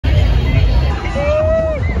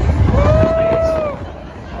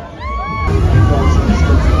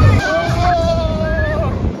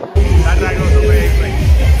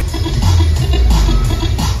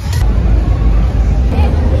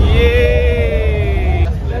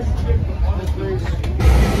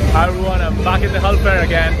हल fair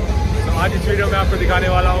again. तो आज इस वीडियो में आपको दिखाने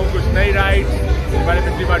वाला हूँ कुछ नई राइड्स मैंने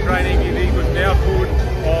पिछली बार ट्राई नहीं की थी, कुछ नया फूड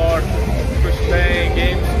और कुछ नए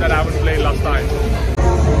games that I haven't played last time.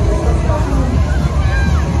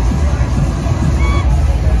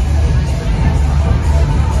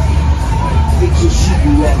 It's a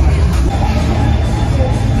super ride.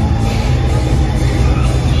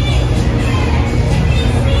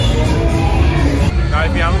 Now,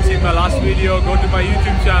 if you haven't seen my last video, go to my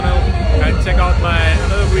YouTube channel and check out my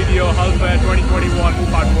another video, Hull Fair 2021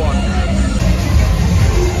 Part 1.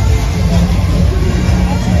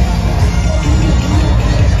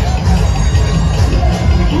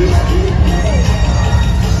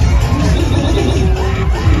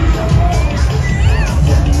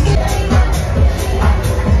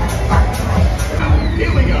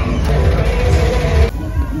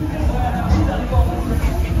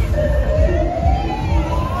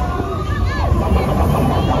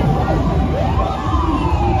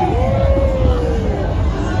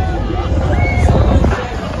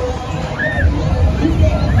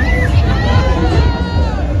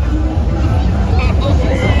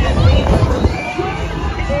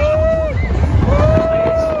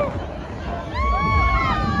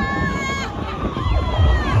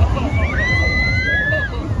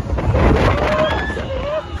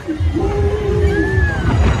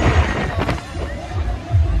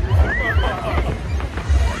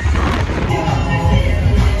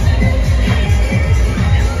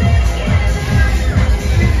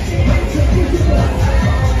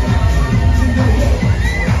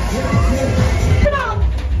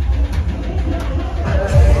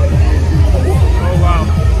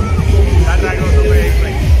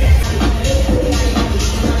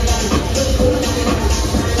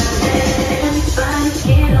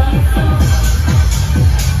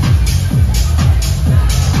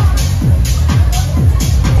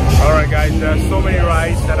 There are so many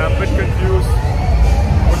rides that I'm a bit confused.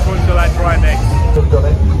 Which one shall I try next?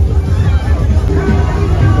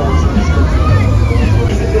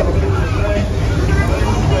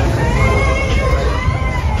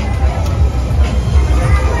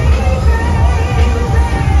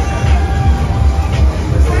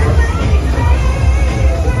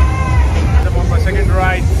 I'm on my second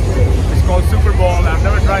ride. It's called Super Bowl. I've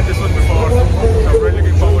never tried this one before, so I'm really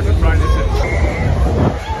looking forward to trying this one.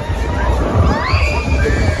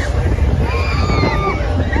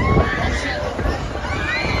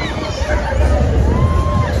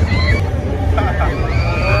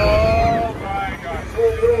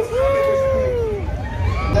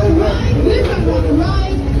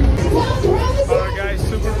 Alright guys,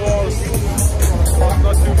 Super Bowl,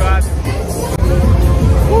 not too bad.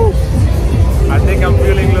 Woo. I think I'm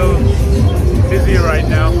feeling a little dizzy right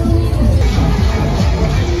now.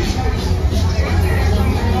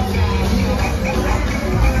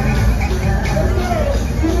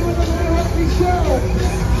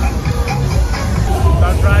 So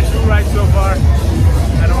I've tried 2 rides so far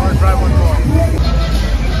and I want to try one more.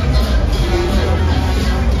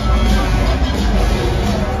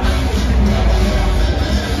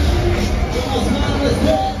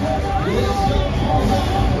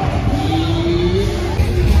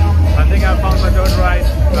 I think I found my third ride.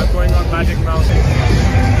 I'm going on Magic Mountain.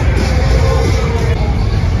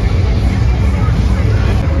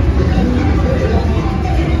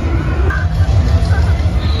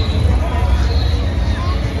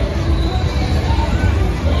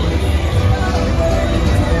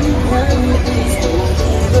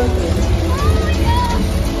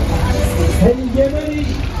 Get ready.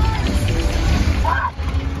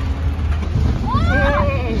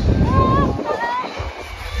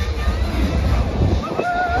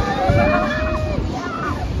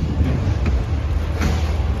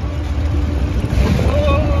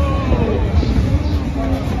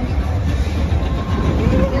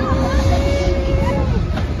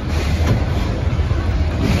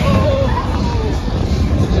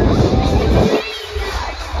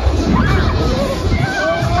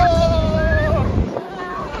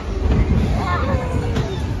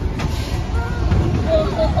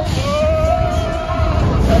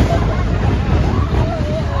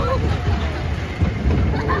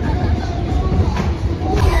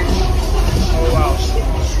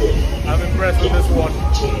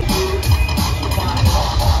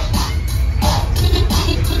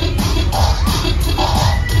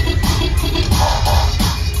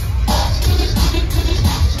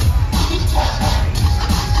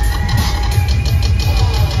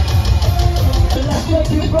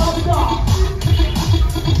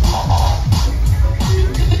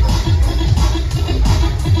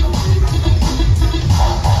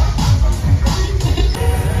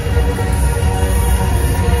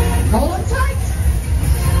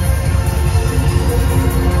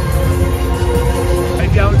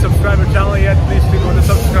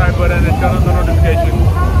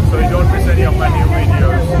 so you don't miss any of my new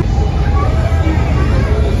videos.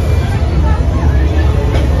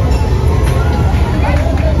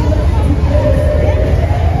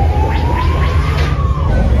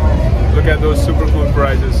 Look at those super cool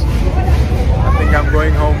prices. I think I'm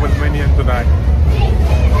going home with Minion tonight.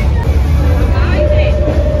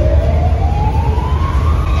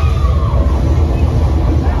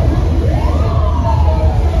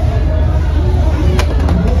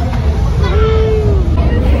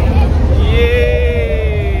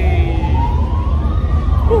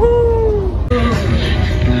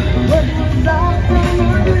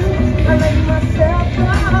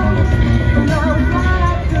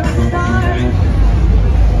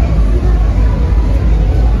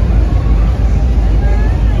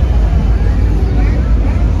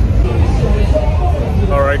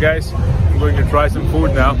 Alright guys, I'm going to try some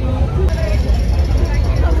food now.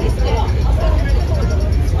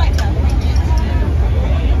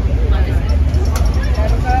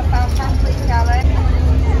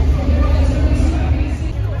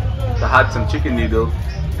 So I had some chicken noodle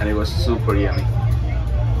and it was super yummy.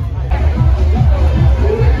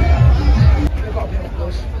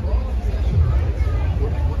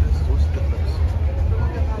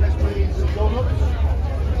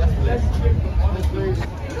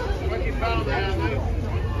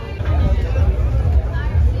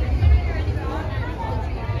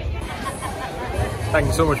 Thank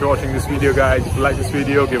you so much for watching this video guys. If you like this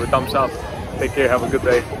video, give it a thumbs up. Take care, have a good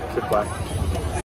day. Goodbye.